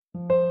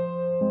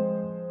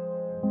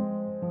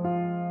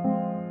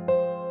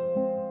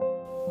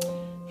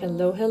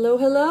Hello, hello,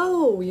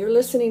 hello. You're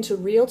listening to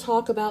Real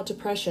Talk About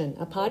Depression,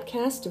 a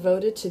podcast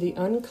devoted to the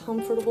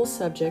uncomfortable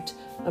subject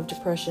of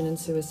depression and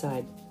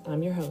suicide.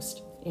 I'm your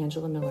host,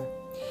 Angela Miller.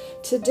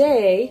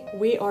 Today,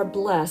 we are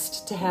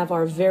blessed to have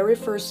our very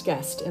first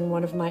guest and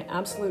one of my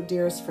absolute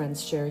dearest friends,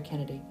 Sherry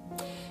Kennedy.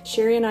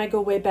 Sherry and I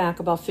go way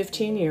back about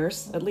 15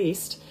 years, at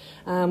least,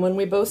 when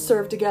we both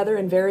served together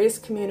in various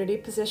community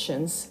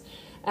positions.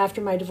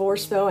 After my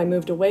divorce, though, I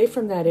moved away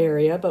from that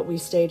area, but we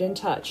stayed in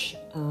touch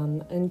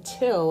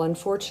until,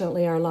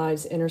 unfortunately, our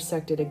lives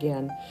intersected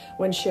again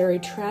when Sherry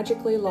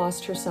tragically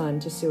lost her son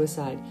to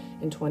suicide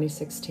in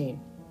 2016.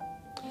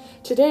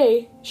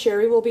 Today,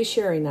 Sherry will be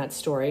sharing that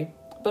story,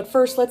 but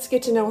first, let's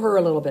get to know her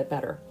a little bit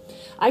better.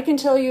 I can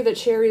tell you that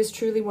Sherry is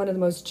truly one of the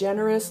most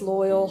generous,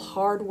 loyal,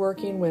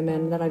 hard-working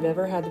women that I've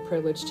ever had the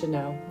privilege to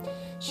know.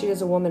 She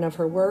is a woman of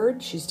her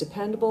word. She's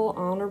dependable,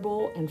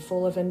 honorable, and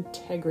full of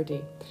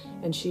integrity.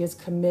 And she is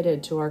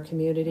committed to our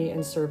community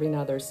and serving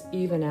others,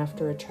 even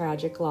after a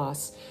tragic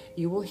loss.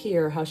 You will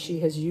hear how she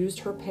has used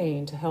her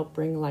pain to help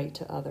bring light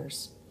to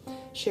others.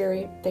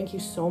 Sherry, thank you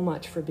so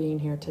much for being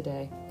here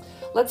today.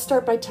 Let's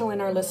start by telling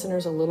our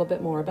listeners a little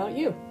bit more about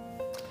you.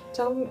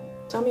 Tell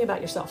me about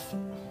yourself.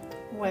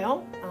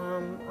 Well,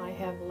 I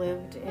have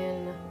lived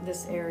in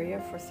this area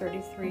for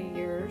 33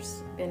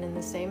 years, been in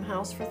the same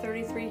house for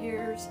 33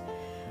 years.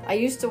 I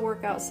used to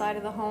work outside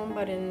of the home,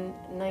 but in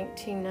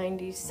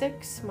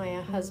 1996, my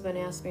husband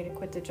asked me to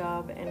quit the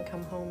job and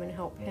come home and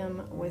help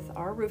him with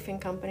our roofing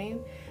company,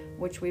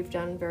 which we've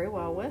done very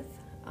well with.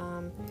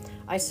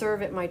 I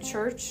serve at my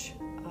church.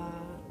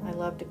 I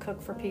love to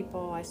cook for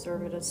people. I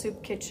serve at a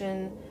soup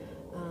kitchen.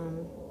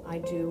 I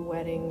do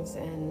weddings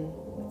and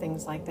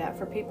things like that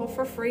for people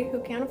for free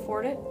who can't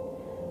afford it.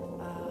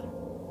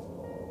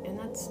 And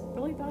that's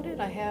really about it.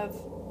 I have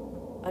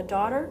a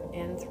daughter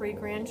and 3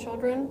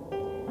 grandchildren,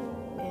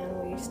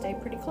 and we stay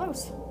pretty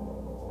close.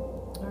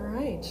 All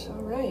right.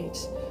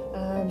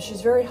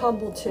 She's very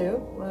humble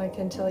too, I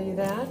can tell you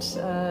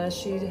that.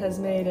 She has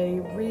made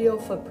a real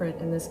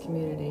footprint in this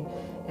community,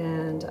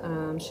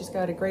 and she's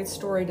got a great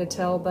story to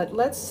tell, but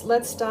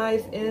let's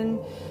dive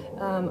in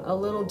a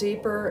little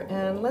deeper,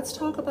 and let's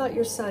talk about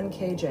your son,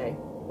 KJ.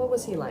 What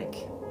was he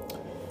like?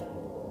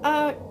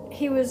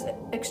 He was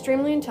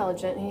extremely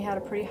intelligent. He had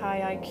a pretty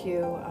high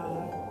IQ.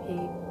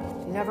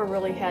 He never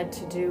really had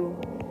to do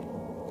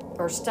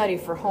or study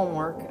for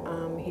homework.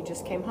 He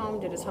just came home,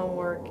 did his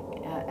homework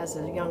as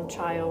a young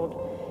child,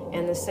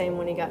 and the same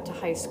when he got to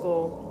high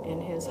school. In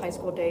his high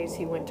school days,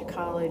 he went to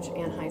college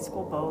and high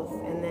school both,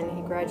 and then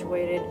he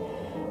graduated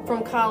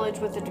from college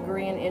with a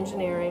degree in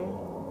engineering.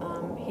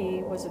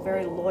 He was a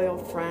very loyal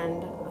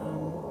friend,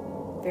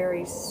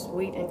 very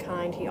sweet and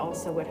kind. He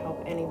also would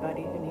help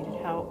anybody who needed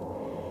help.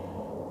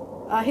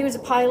 He was a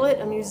pilot,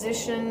 a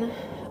musician.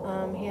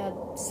 He had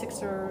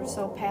 6 or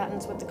so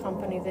patents with the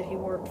company that he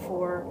worked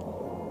for.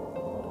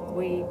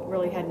 We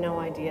really had no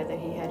idea that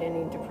he had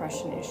any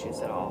depression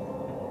issues at all.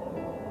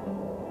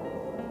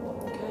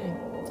 Okay.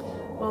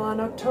 Well, on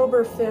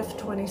October 5th,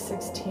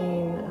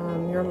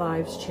 2016, your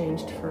lives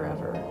changed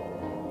forever.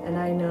 And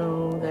I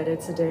know that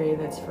it's a day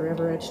that's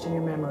forever etched in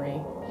your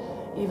memory.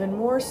 Even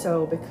more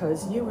so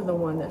because you were the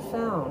one that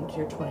found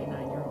your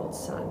 29-year-old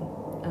son.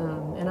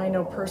 And I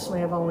know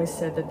personally I've always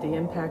said that the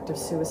impact of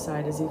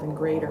suicide is even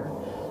greater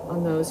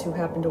on those who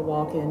happen to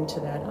walk into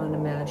that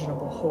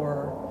unimaginable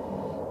horror.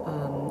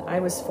 I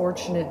was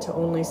fortunate to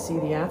only see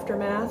the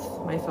aftermath.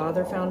 My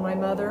father found my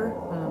mother,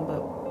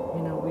 but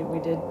we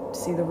did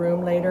see the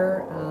room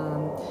later.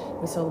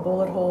 We saw the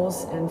bullet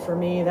holes, and for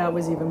me that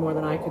was even more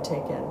than I could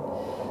take in.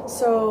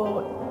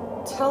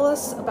 So tell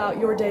us about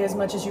your day as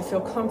much as you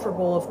feel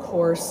comfortable, of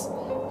course,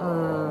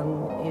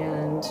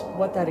 and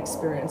what that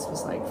experience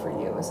was like for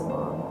you as a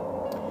mom.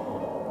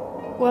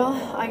 Well,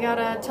 I got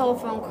a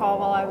telephone call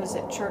while I was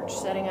at church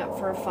setting up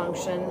for a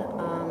function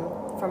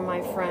from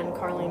my friend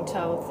Carlene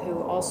Toth,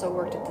 who also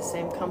worked at the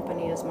same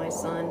company as my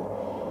son.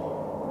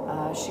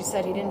 She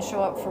said he didn't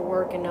show up for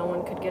work and no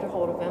one could get a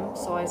hold of him,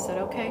 so I said,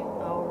 okay,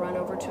 I'll run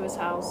over to his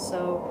house.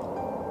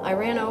 So I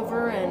ran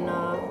over, and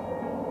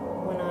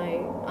when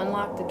I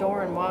unlocked the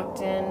door and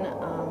walked in,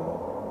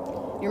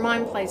 your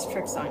mind plays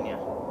tricks on you.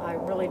 I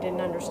really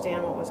didn't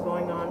understand what was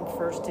going on.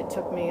 First, it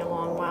took me a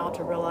long while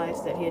to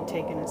realize that he had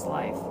taken his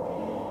life.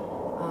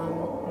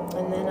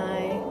 And then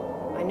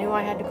I knew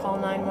I had to call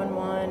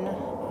 911,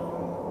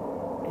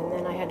 and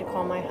then I had to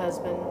call my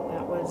husband.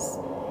 That was,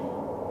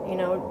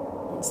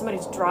 when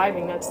somebody's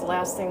driving, that's the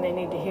last thing they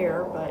need to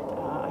hear, but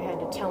I had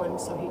to tell him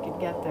so he could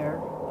get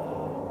there.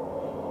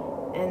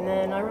 And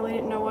then I really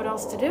didn't know what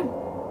else to do.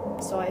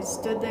 So I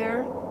stood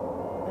there,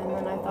 and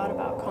then I thought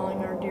about calling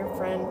our dear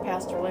friend,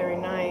 Pastor Larry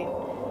Knight.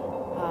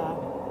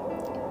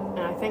 And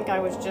I think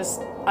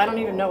I don't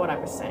even know what I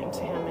was saying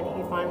to him. And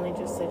he finally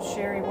just said,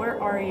 Sherry, where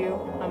are you?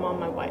 I'm on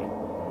my way.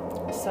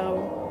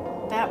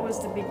 So that was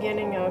the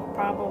beginning of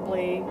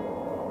probably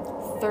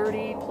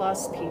 30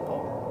 plus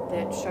people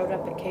that showed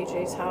up at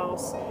KJ's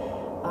house,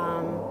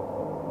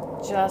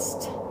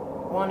 just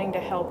wanting to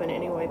help in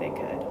any way they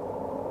could.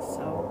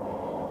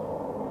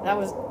 So that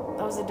was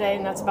the day,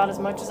 and that's about as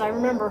much as I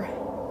remember.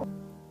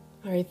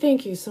 All right,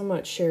 thank you so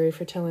much, Sherry,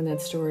 for telling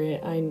that story.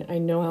 I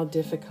know how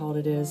difficult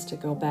it is to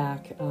go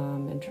back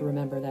and to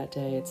remember that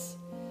day.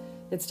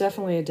 It's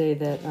definitely a day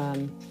that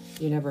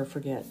you never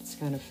forget.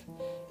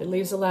 It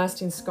leaves a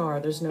lasting scar,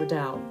 there's no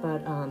doubt.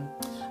 But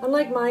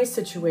unlike my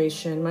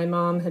situation, my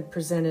mom had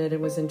presented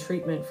and was in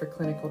treatment for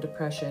clinical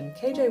depression.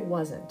 KJ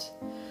wasn't.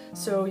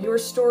 So your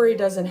story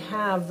doesn't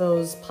have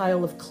those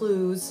pile of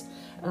clues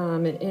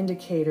and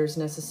indicators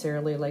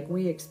necessarily like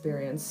we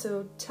experienced.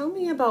 So tell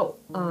me about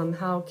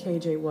how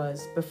KJ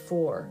was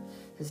before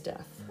his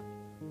death.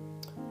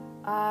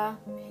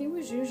 He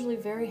was usually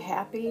very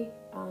happy.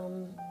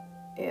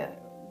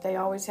 They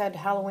always had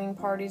Halloween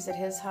parties at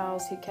his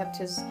house. He kept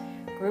his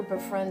group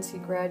of friends he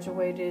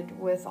graduated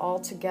with all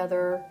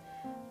together.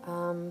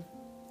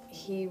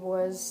 He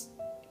was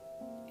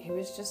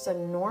just a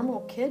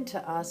normal kid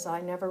to us. I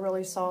never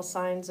really saw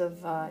signs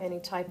of any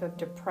type of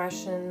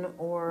depression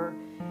or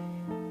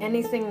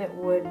anything that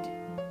would,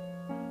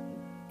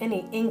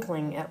 any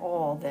inkling at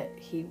all that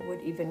he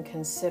would even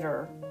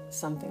consider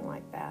something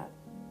like that.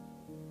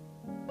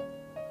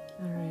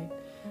 All right.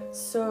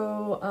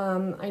 So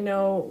I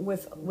know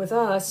with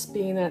us,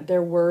 being that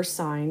there were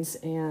signs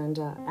and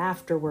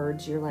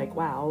afterwards you're like,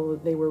 wow,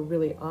 they were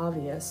really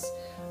obvious.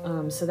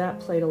 So that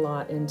played a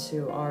lot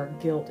into our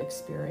guilt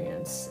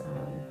experience.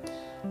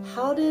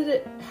 How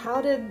did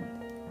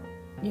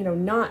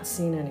not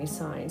seeing any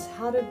signs,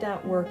 how did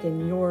that work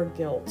in your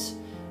guilt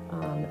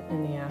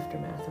in the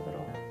aftermath of it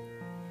all?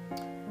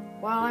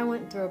 Well, I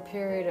went through a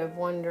period of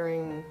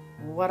wondering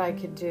what I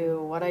could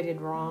do, what I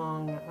did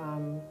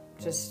wrong,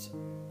 just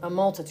a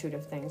multitude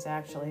of things,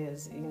 actually,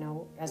 as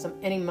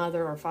any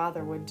mother or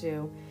father would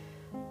do,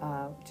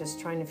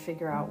 just trying to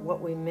figure out what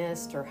we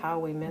missed or how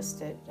we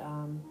missed it.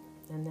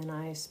 And then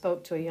I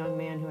spoke to a young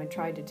man who had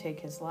tried to take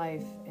his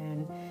life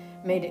and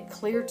made it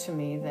clear to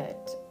me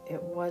that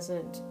it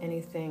wasn't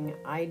anything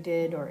I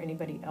did or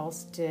anybody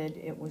else did.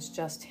 It was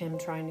just him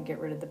trying to get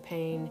rid of the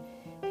pain.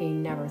 He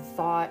never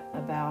thought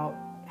about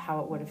how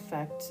it would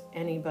affect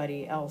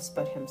anybody else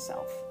but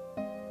himself.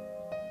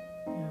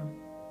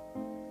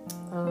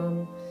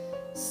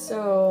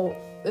 So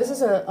this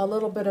is a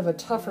little bit of a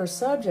tougher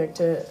subject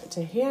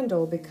to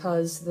handle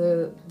because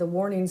the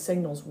warning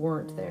signals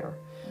weren't there.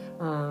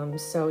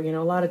 So,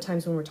 a lot of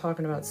times when we're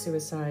talking about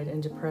suicide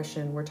and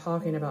depression, we're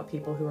talking about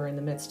people who are in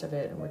the midst of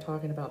it, and we're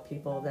talking about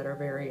people that are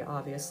very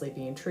obviously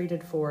being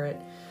treated for it.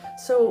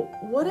 So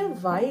what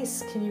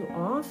advice can you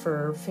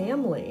offer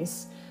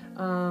families,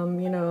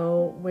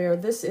 where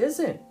this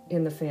isn't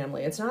in the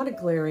family? It's not a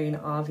glaring,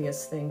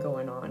 obvious thing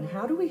going on.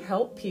 How do we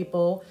help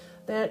people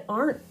that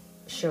aren't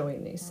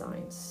showing these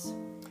signs?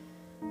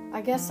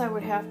 I guess I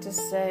would have to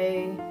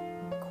say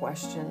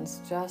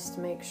questions. Just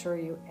make sure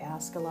you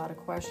ask a lot of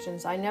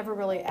questions. I never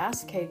really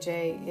asked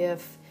KJ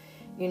if,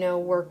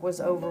 work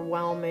was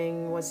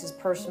overwhelming, was his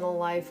personal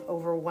life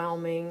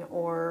overwhelming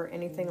or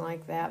anything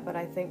like that. But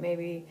I think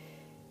maybe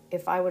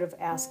if I would have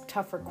asked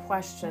tougher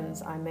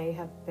questions, I may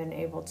have been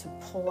able to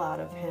pull out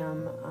of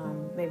him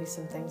maybe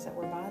some things that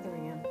were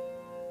bothering him.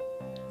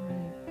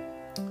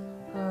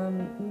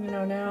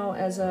 Right. Now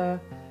as a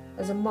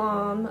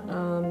mom,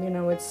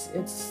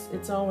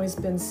 it's always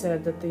been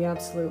said that the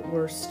absolute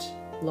worst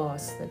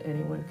loss that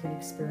anyone can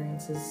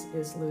experience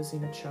is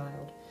losing a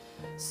child.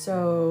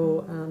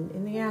 So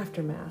in the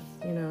aftermath,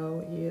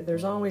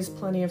 there's always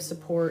plenty of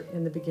support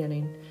in the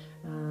beginning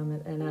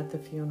and at the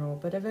funeral,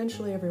 but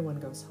eventually everyone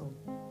goes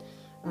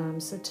home.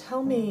 So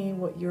tell me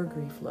what your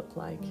grief looked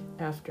like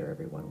after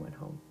everyone went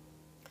home.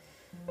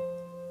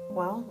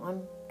 Well,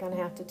 I'm going to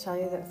have to tell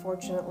you that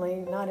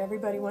fortunately not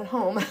everybody went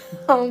home.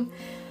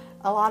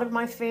 A lot of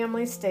my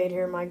family stayed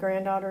here. My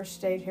granddaughter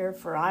stayed here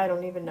for I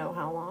don't even know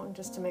how long,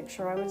 just to make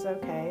sure I was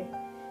okay.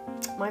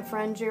 My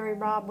friend Jerry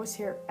Robb was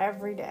here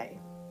every day,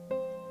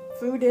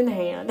 food in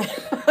hand,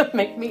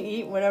 make me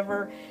eat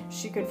whatever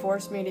she could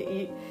force me to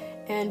eat.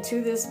 And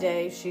to this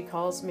day, she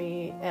calls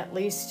me at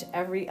least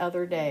every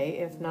other day,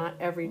 if not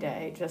every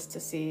day, just to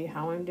see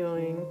how I'm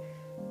doing.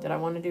 Did I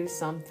want to do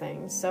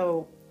something?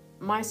 So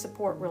my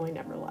support really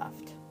never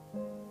left.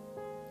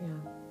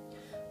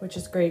 Which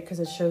is great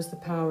because it shows the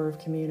power of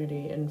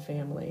community and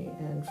family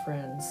and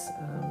friends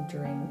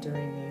during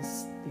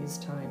these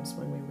times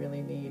when we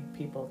really need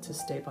people to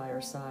stay by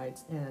our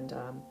sides. And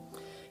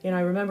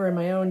I remember in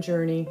my own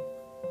journey,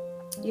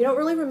 you don't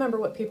really remember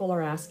what people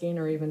are asking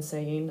or even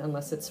saying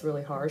unless it's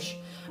really harsh.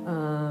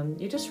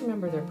 You just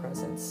remember their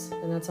presence,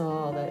 and that's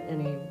all that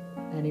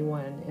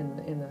anyone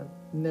in the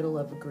middle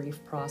of a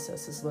grief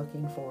process is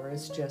looking for,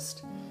 is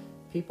just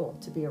people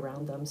to be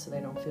around them so they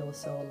don't feel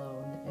so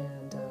alone.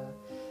 And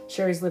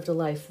Sherry's lived a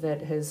life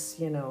that has,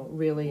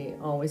 really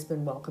always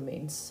been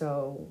welcoming.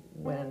 So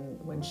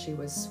when she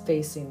was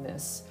facing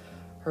this,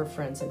 her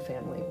friends and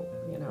family,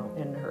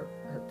 and her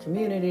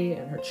community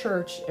and her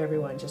church,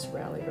 everyone just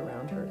rallied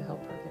around her to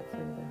help her get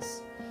through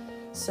this.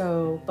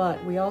 So,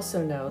 but we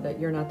also know that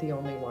you're not the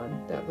only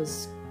one that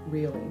was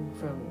reeling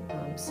from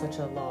such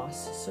a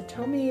loss. So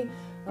tell me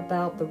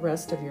about the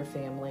rest of your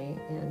family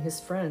and his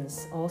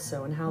friends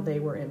also, and how they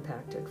were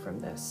impacted from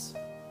this.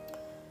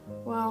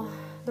 Well,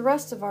 the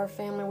rest of our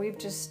family, we've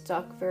just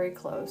stuck very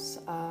close.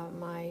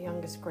 My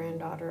youngest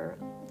granddaughter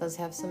does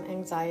have some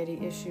anxiety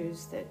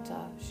issues that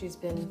she's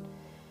been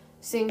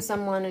seeing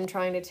someone and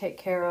trying to take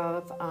care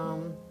of.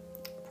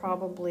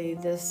 Probably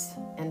this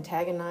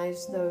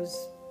antagonized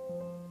those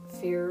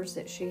fears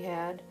that she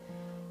had.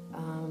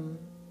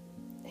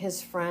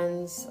 His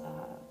friends,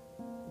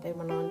 they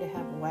went on to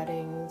have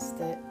weddings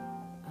that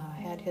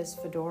had his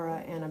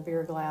fedora and a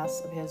beer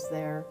glass of his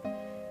there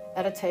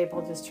at a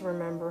table just to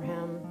remember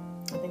him.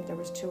 I think there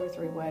was 2 or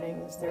 3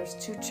 weddings. There's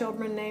 2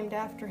 children named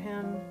after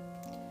him.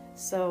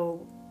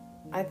 So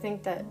I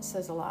think that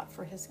says a lot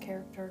for his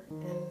character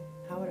and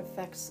how it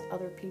affects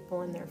other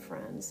people and their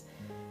friends.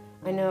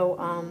 I know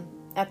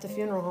at the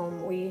funeral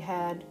home we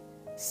had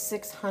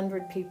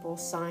 600 people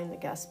sign the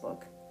guest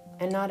book.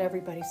 And not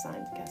everybody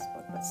signed the guest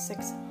book, but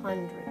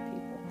 600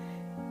 people.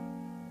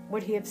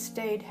 Would he have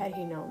stayed had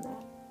he known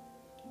that?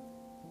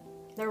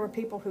 There were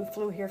people who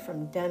flew here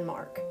from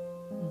Denmark,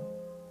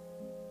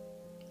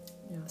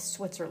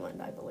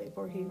 Switzerland, I believe,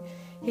 where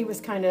he was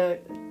kind of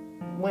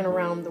went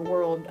around the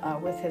world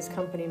with his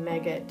company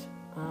Meggitt,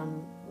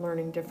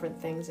 learning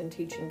different things and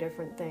teaching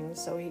different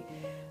things. So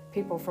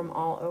people from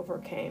all over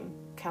came.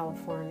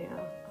 California,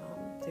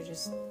 they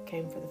just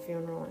came for the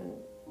funeral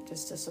and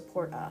just to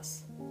support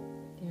us.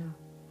 Yeah.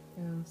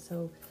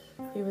 So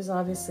he was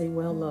obviously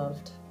well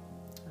loved.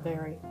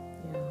 Very.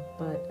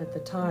 But at the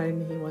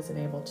time he wasn't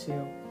able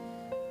to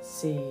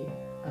see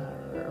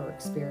or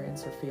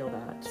experience or feel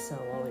that. So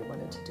all he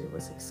wanted to do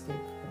was escape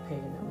the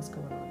pain that was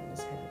going on in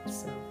his head.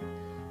 So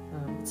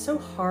it's so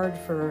hard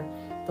for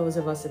those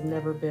of us that have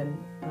never been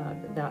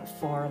that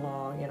far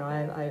along.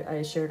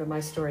 I shared in my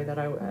story that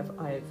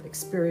I've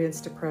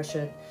experienced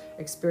depression,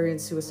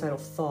 experienced suicidal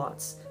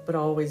thoughts, but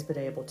always been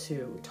able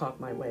to talk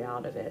my way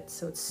out of it.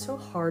 So it's so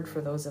hard for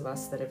those of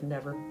us that have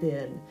never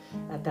been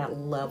at that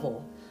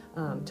level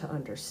to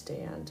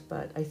understand.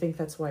 But I think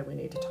that's why we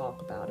need to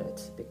talk about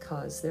it,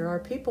 because there are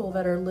people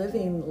that are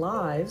living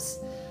lives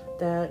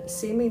that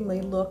seemingly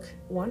look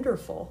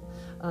wonderful,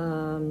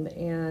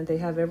 and they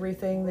have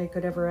everything they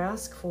could ever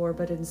ask for,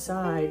 but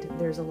inside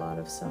there's a lot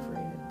of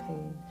suffering and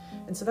pain.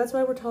 And so that's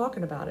why we're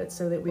talking about it,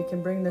 so that we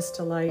can bring this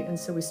to light, and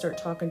so we start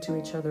talking to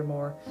each other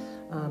more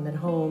at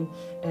home,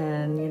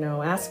 and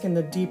asking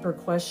the deeper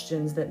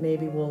questions that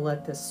maybe will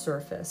let this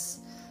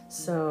surface.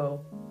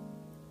 So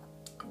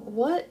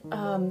what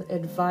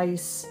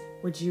advice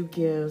would you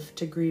give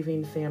to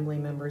grieving family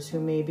members who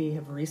maybe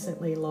have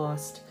recently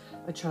lost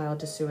a child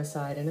to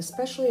suicide, and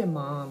especially a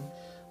mom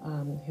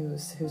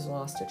who's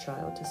lost a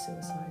child to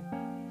suicide?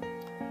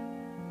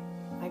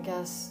 I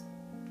guess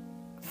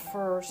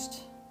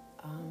first,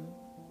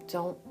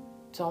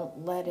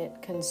 don't let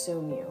it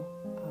consume you.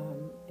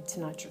 It's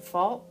not your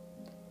fault.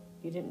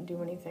 You didn't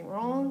do anything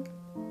wrong.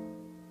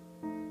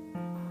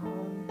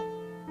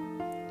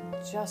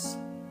 Just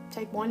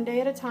take one day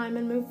at a time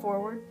and move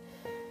forward.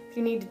 If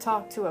you need to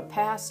talk to a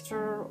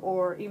pastor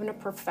or even a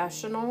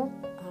professional,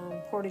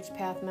 Portage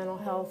Path Mental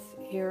Health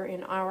here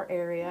in our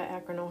area,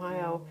 Akron,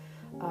 Ohio,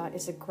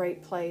 is a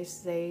great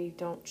place. They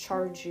don't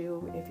charge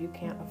you if you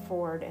can't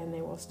afford, and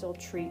they will still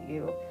treat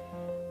you.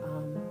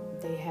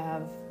 They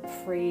have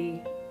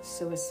free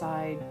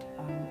suicide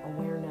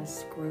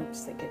awareness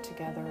groups that get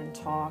together and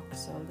talk,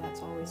 so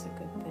that's always a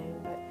good thing.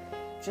 But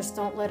just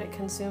don't let it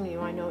consume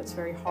you. I know it's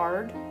very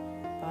hard,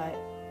 but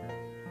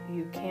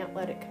you can't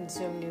let it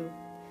consume you,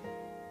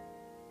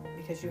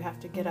 because you have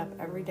to get up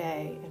every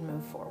day and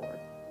move forward.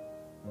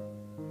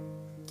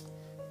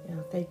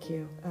 Yeah, thank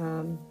you.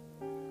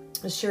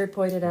 As Sherry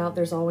pointed out,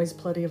 there's always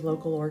plenty of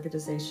local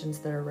organizations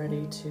that are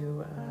ready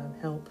to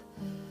help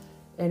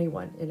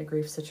anyone in a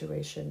grief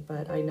situation.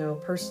 But I know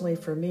personally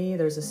for me,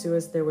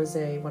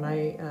 when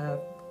I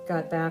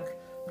got back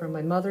from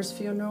my mother's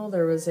funeral,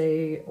 there was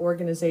a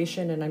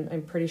organization, and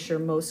I'm pretty sure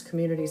most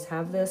communities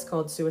have this,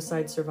 called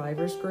Suicide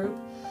Survivors Group.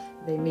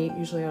 They meet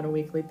usually on a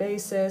weekly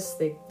basis.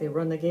 They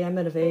run the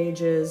gamut of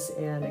ages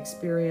and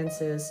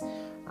experiences.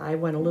 I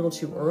went a little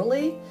too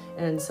early,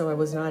 and so I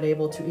was not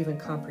able to even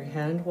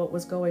comprehend what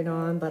was going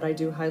on, but I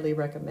do highly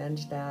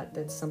recommend that.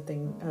 That's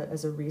something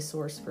as a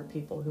resource for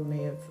people who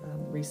may have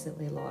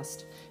recently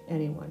lost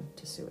anyone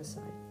to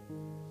suicide.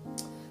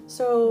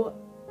 So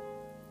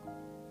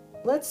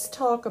let's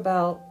talk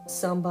about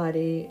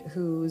somebody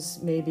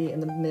who's maybe in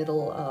the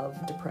middle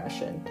of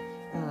depression.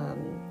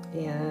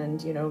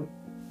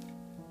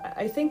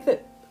 I think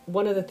that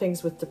one of the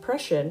things with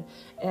depression,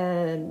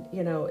 and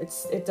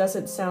it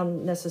doesn't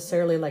sound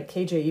necessarily like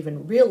KJ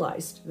even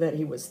realized that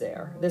he was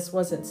there. This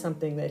wasn't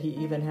something that he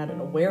even had an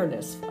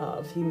awareness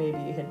of. He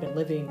maybe had been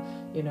living,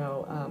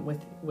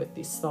 with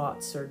these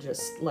thoughts, or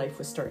just life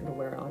was starting to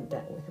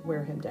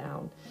wear him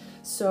down.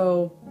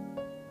 So,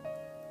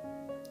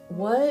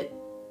 what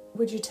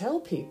would you tell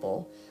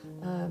people?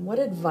 What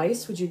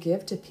advice would you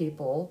give to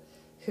people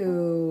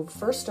who,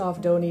 first off,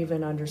 don't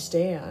even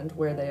understand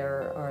where they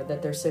are,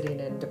 that they're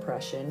sitting in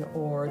depression,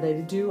 or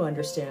they do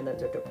understand that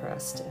they're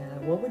depressed?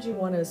 And what would you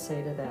want to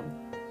say to them?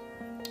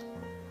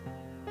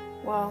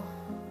 Well,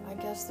 I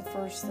guess the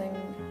first thing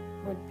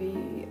would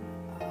be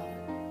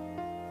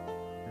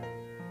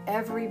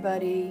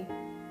everybody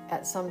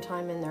at some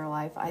time in their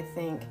life, I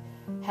think,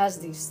 has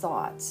these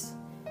thoughts.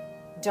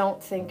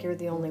 Don't think you're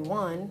the only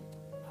one,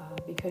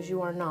 because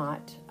you are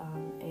not,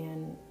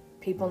 and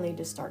people need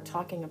to start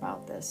talking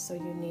about this. So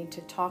you need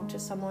to talk to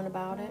someone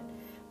about it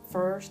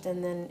first,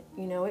 and then,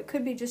 it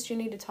could be just you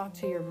need to talk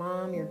to your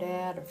mom, your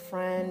dad, a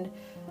friend,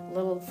 a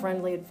little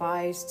friendly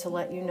advice to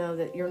let you know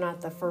that you're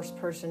not the first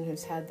person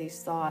who's had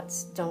these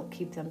thoughts. Don't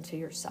keep them to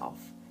yourself.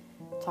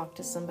 Talk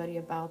to somebody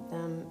about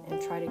them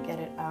and try to get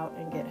it out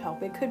and get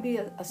help. It could be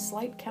a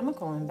slight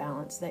chemical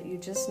imbalance that you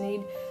just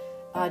need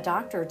a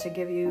doctor to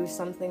give you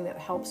something that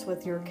helps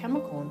with your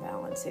chemical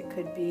imbalance. It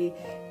could be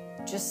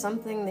just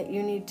something that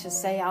you need to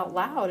say out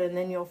loud, and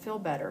then you'll feel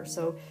better.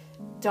 So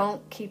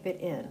don't keep it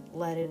in.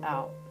 Let it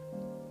out.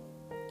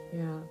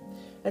 Yeah,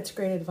 that's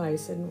great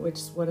advice, and which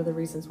is one of the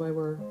reasons why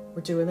we're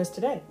doing this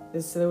today,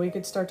 is so that we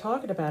could start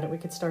talking about it. We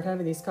could start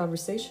having these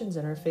conversations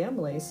in our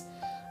families.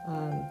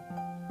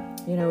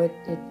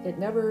 It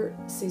never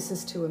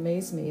ceases to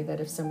amaze me that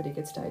if somebody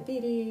gets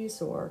diabetes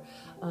or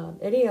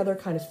any other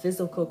kind of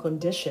physical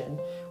condition,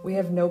 we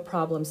have no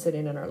problem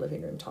sitting in our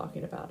living room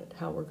talking about it,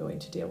 how we're going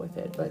to deal with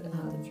it. But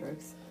the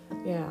truth.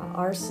 Yeah,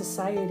 our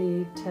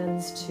society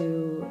tends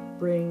to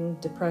bring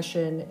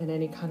depression and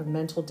any kind of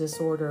mental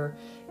disorder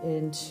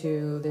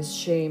into this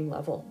shame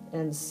level.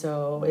 And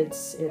so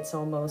it's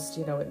almost,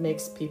 it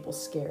makes people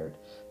scared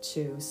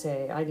to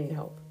say, I need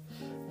help.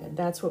 And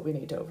that's what we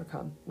need to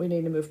overcome. We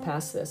need to move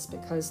past this,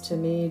 because to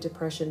me,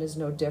 depression is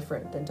no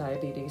different than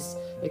diabetes.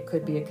 It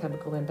could be a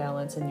chemical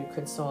imbalance, and you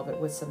could solve it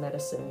with some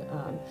medicine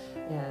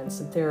and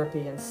some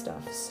therapy and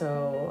stuff.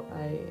 So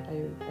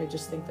I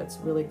just think that's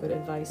really good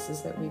advice,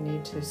 is that we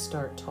need to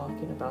start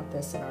talking about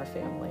this in our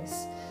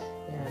families.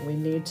 And we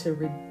need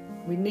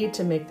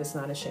to make this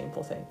not a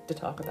shameful thing to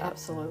talk about.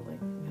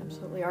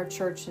 Absolutely. Our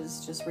church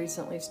has just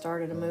recently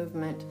started a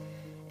movement,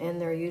 and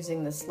they're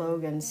using the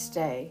slogan,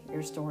 "Stay,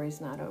 your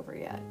story's not over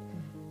yet."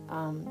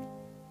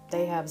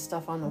 They have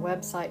stuff on the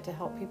website to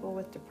help people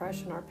with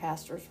depression. Our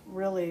pastor's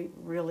really,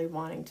 really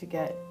wanting to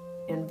get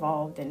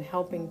involved in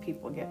helping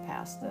people get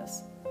past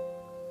this.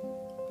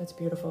 That's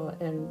beautiful,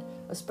 and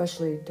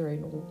especially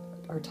during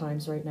our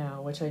times right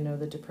now, which I know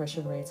the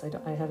depression rates,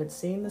 I haven't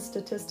seen the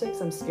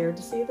statistics. I'm scared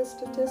to see the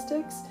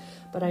statistics,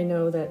 but I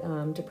know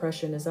that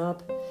depression is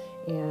up,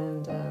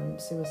 and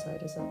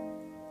suicide is up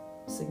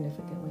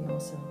significantly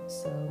also.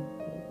 So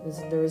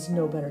there is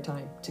no better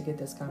time to get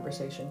this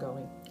conversation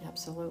going.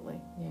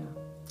 Absolutely. Yeah.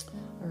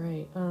 All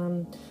right.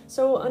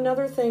 So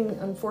another thing,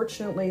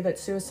 unfortunately, that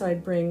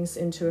suicide brings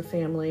into a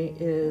family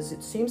is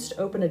it seems to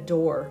open a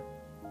door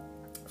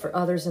for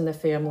others in the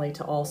family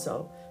to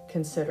also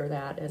consider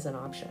that as an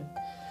option.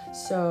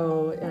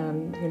 So,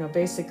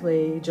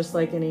 basically, just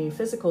like any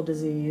physical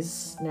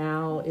disease,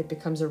 now it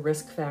becomes a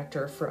risk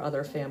factor for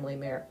other family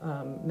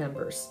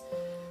members.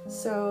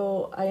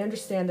 So I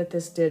understand that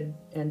this did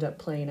end up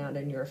playing out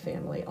in your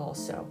family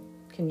also.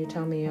 Can you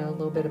tell me a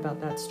little bit about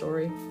that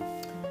story?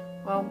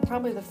 Well,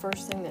 probably the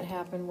first thing that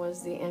happened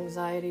was the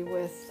anxiety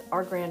with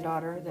our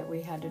granddaughter that we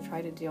had to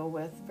try to deal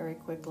with very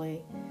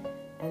quickly.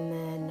 And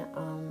then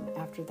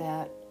after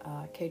that,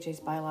 KJ's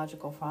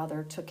biological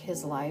father took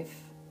his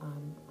life.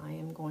 I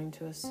am going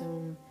to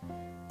assume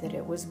that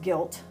it was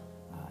guilt.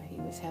 He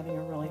was having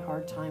a really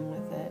hard time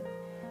with it.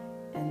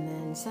 And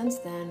then since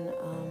then,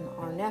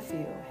 our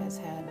nephew has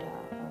had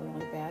a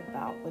really bad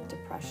bout with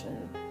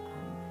depression.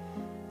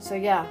 So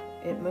yeah,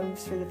 it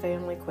moves through the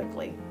family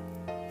quickly.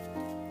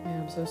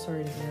 Yeah, I'm so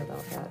sorry to hear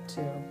about that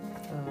too.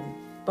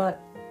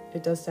 But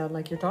it does sound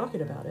like you're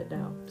talking about it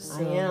now. So,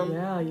 I am.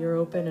 Yeah, you're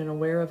open and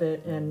aware of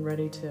it and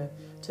ready to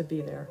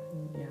be there.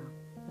 Yeah,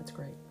 that's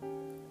great.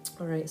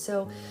 All right,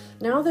 so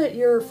now that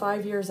you're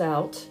 5 years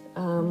out,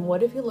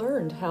 what have you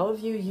learned? How have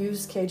you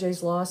used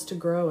KJ's loss to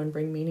grow and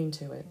bring meaning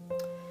to it?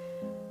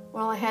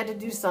 Well, I had to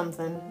do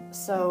something.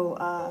 So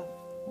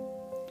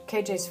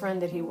KJ's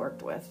friend that he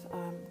worked with,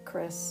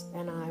 Chris,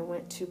 and I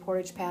went to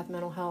Portage Path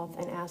Mental Health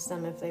and asked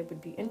them if they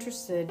would be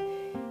interested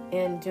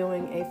in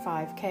doing a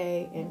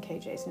 5K in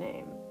KJ's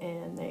name,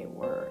 and they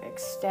were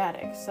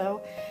ecstatic.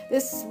 So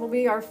this will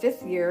be our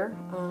 5th year,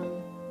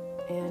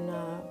 and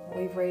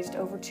we've raised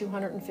over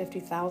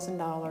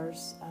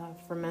 $250,000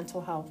 for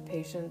mental health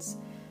patients.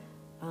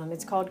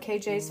 It's called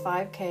KJ's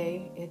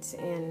 5K. It's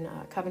in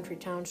Coventry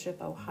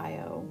Township,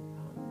 Ohio.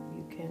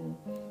 You can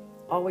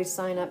always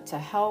sign up to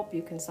help.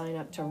 You can sign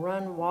up to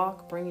run,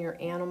 walk, bring your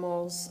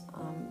animals.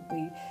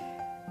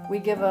 We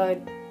give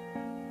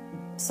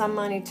some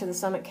money to the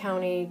Summit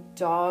County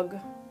Dog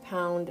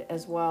Pound,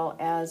 as well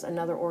as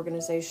another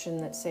organization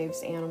that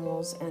saves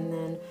animals, and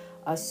then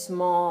a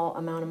small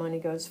amount of money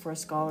goes for a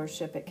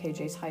scholarship at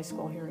KJ's High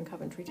School here in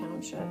Coventry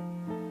Township.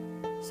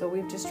 So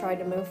we've just tried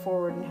to move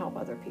forward and help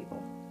other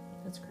people.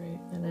 That's great.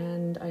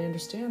 And I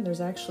understand there's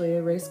actually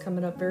a race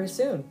coming up very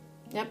soon.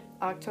 Yep,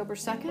 October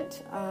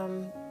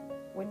 2nd,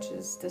 which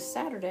is this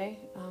Saturday,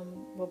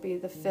 will be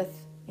the 5th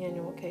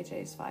annual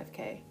KJ's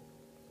 5K.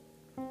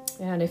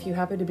 And if you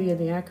happen to be in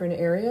the Akron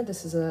area,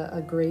 this is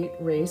a great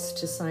race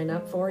to sign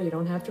up for. You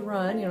don't have to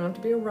run. You don't have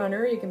to be a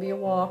runner. You can be a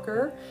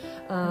walker.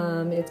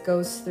 It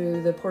goes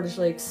through the Portage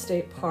Lake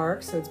State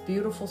Park, so it's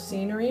beautiful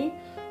scenery.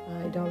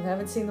 I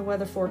haven't seen the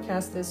weather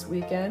forecast this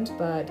weekend,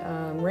 but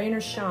rain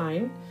or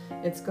shine,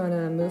 it's going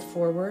to move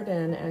forward.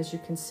 And as you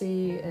can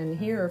see and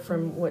hear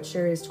from what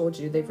Sherry has told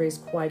you, they've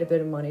raised quite a bit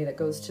of money that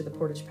goes to the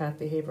Portage Path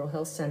Behavioral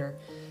Health Center,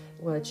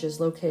 which is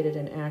located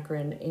in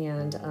Akron.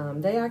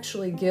 And they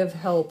actually give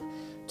help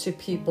to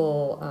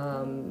people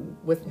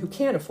who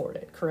can't afford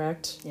it,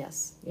 correct?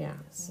 Yes. Yeah.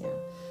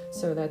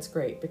 So that's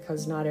great,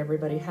 because not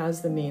everybody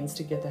has the means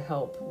to get the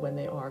help when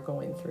they are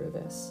going through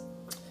this.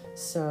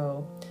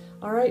 So,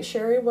 all right,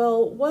 Sherry,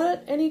 well,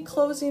 any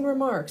closing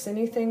remarks,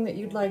 anything that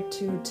you'd like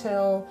to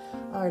tell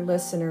our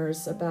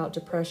listeners about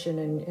depression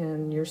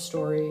and your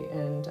story,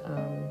 and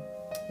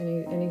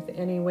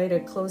any way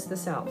to close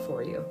this out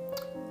for you?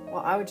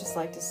 Well, I would just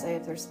like to say,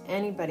 if there's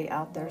anybody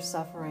out there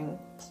suffering,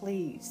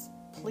 please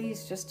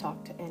just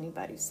talk to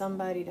anybody,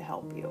 somebody to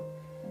help you.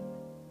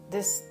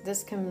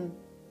 This can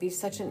be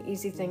such an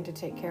easy thing to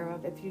take care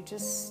of. If you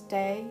just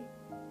stay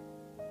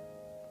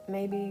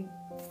maybe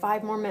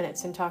 5 more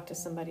minutes and talk to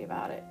somebody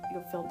about it,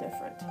 you'll feel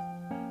different.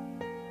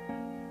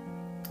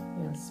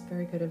 Yes,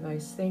 very good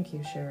advice. Thank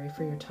you, Sherry,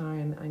 for your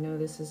time. I know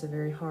this is a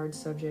very hard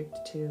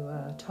subject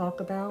to talk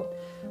about,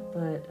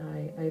 but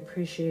I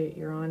appreciate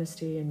your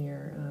honesty and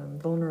your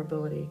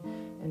vulnerability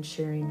and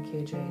sharing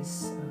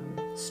KJ's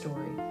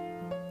story.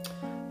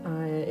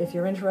 If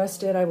you're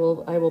interested, I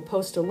will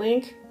post a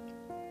link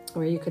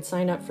where you could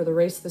sign up for the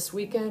race this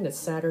weekend. It's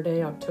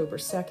Saturday, October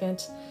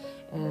 2nd,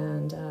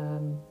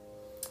 and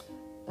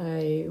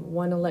I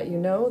want to let you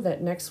know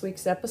that next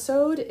week's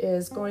episode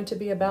is going to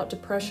be about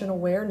depression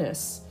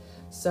awareness.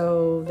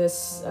 So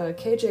this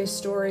KJ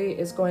story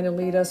is going to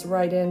lead us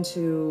right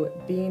into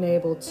being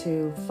able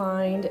to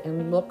find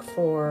and look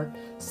for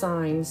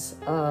signs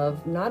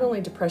of not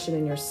only depression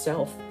in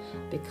yourself,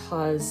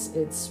 because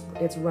it's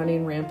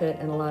running rampant,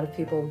 and a lot of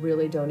people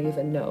really don't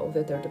even know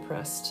that they're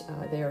depressed.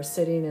 They are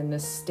sitting in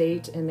this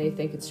state and they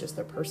think it's just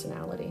their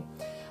personality.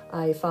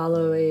 I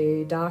follow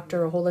a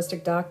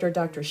holistic doctor,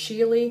 Dr.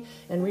 Sheely,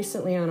 and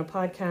recently on a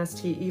podcast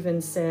he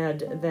even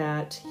said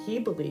that he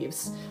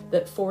believes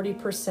that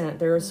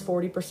there is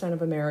 40%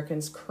 of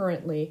Americans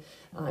currently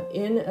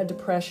in a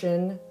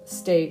depression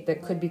state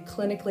that could be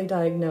clinically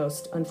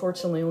diagnosed.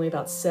 Unfortunately, only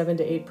about 7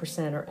 to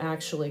 8% are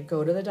actually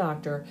go to the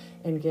doctor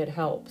and get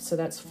help. So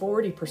that's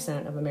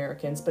 40% of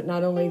Americans. But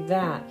not only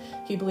that,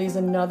 he believes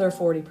another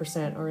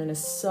 40% are in a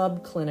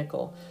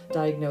subclinical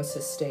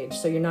diagnosis stage.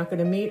 So you're not going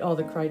to meet all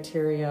the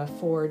criteria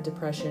for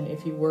depression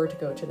if you were to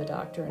go to the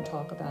doctor and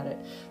talk about it.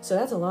 So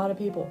that's a lot of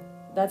people.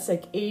 That's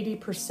like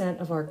 80%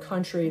 of our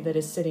country that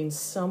is sitting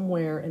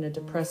somewhere in a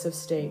depressive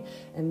state,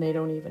 and they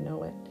don't even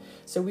know it.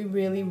 So we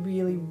really,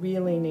 really,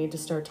 really need to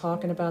start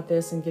talking about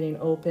this and getting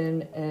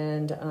open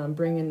and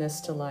bringing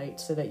this to light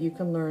so that you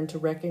can learn to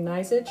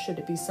recognize it, should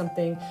it be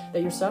something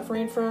that you're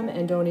suffering from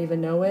and don't even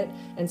know it,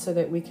 and so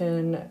that we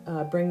can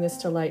bring this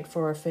to light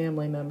for our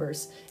family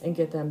members and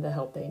get them the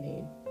help they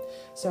need.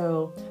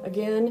 So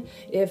again,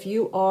 if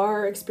you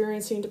are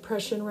experiencing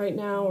depression right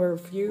now, or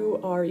if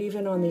you are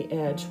even on the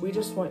edge, we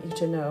just want you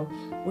to know,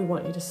 we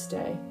want you to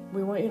stay.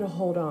 We want you to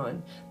hold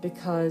on,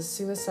 because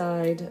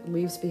suicide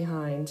leaves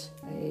behind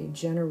a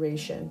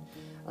generation.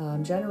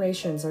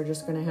 Generations are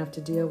just going to have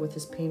to deal with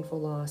this painful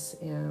loss,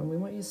 and we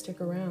want you to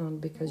stick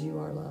around because you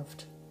are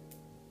loved.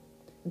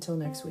 Until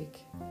next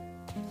week.